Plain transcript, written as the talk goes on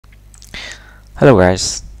Hello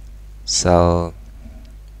guys. So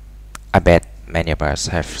I bet many of us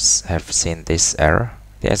have seen this error.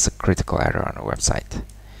 There's a critical error on a website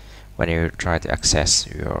when you try to access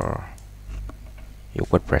your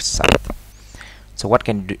WordPress site. So what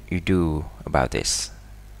can you do about this?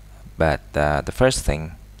 But the first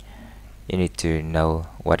thing, you need to know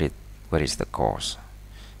what is the cause.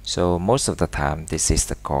 So most of the time this is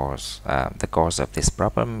the cause. The cause of this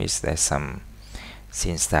problem is there's some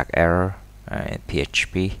syntax error in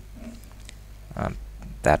PHP.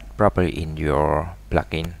 That probably in your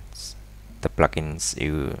plugins, the plugins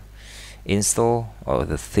you install, or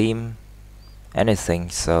the theme, anything.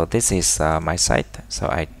 So this is my site, so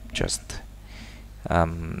I just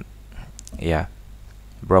yeah,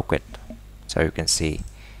 broke it, so you can see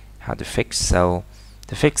how to fix. So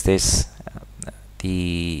to fix this,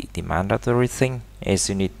 the mandatory thing is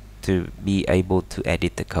you need to be able to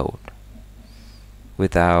edit the code.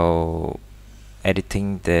 Without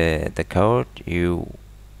editing the code, you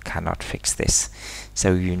cannot fix this.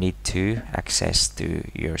 So you need to access to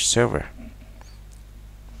your server.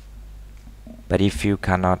 But if you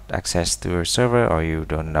cannot access to your server, or you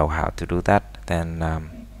don't know how to do that,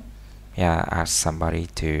 then yeah, ask somebody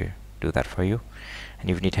to do that for you. And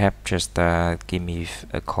if you need help, just give me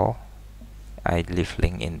a call. I leave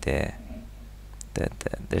link in the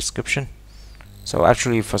description. So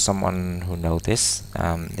actually, for someone who knows this,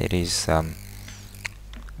 it is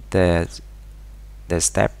the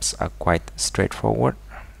steps are quite straightforward.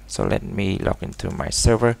 So let me log into my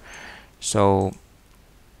server. So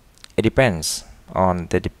it depends on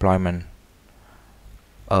the deployment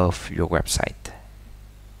of your website.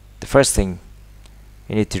 The first thing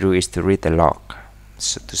you need to do is to read the log,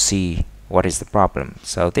 so to see what is the problem.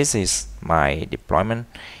 So this is my deployment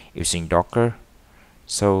using Docker.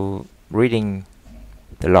 So reading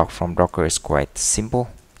the log from Docker is quite simple.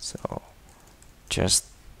 So just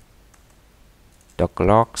docker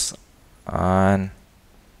logs and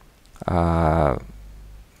 -f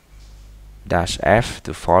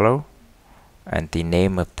to follow, and the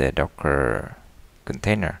name of the Docker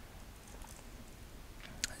container.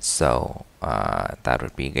 So that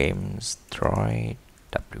would be games droid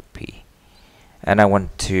wp, and I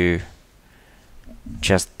want to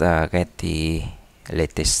just get the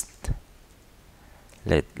latest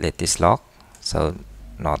log, so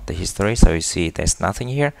not the history. So you see there's nothing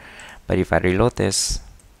here, but if I reload this,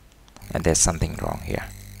 and there's something wrong here.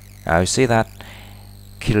 Now you see that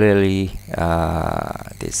clearly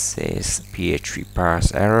this is PHP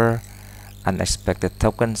parse error, unexpected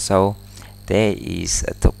token. So there is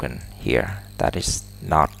a token here that is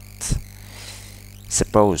not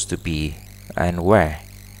supposed to be, and where?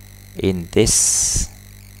 In this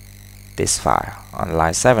file on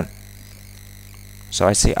line 7. So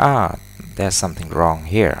I see, there's something wrong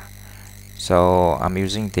here. So I'm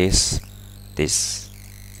using this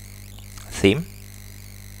theme,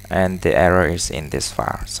 and the error is in this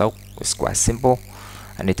file. So it's quite simple.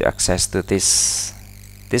 I need to access to this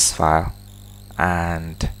file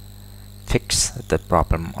and fix the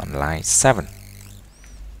problem on line 7.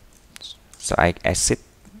 So I exit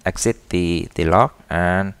the log,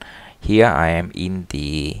 and here I am in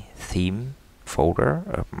the theme folder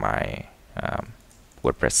of my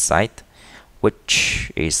WordPress site,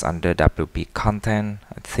 which is under WP content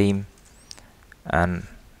theme, and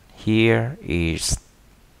here is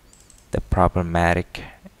the problematic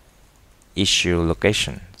issue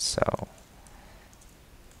location. So,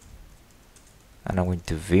 and I'm going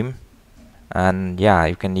to Vim, and yeah,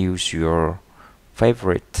 you can use your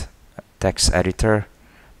favorite text editor,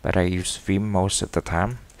 but I use Vim most of the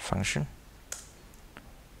time function,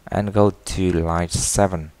 and go to line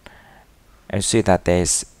 7, and see that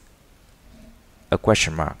there's a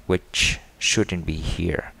question mark which shouldn't be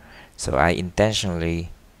here. So I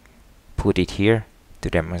intentionally put it here to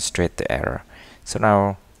demonstrate the error. So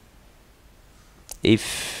now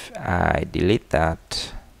if I delete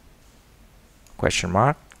that question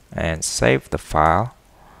mark and save the file,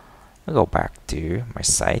 I go back to my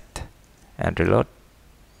site and reload,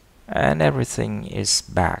 and everything is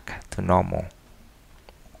back to normal.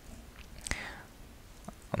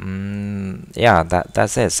 Yeah,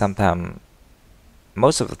 that's it. Sometimes,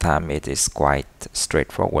 most of the time, it is quite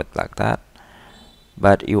straightforward like that,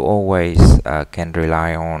 but you always can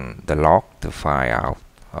rely on the log to find out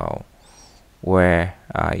where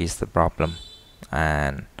is the problem.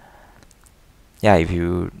 And yeah, if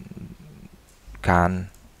you can't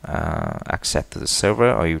access to the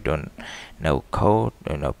server, or you don't know code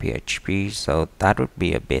or know PHP, so that would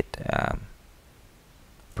be a bit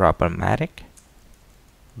problematic.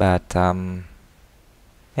 But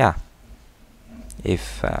yeah,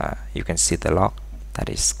 if you can see the log, that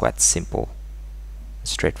is quite simple,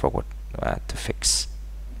 straightforward to fix.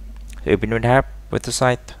 So if you need help with the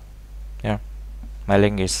site, yeah, my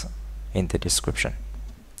link is in the description.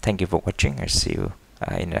 Thank you for watching. I'll see you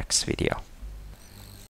in the next video.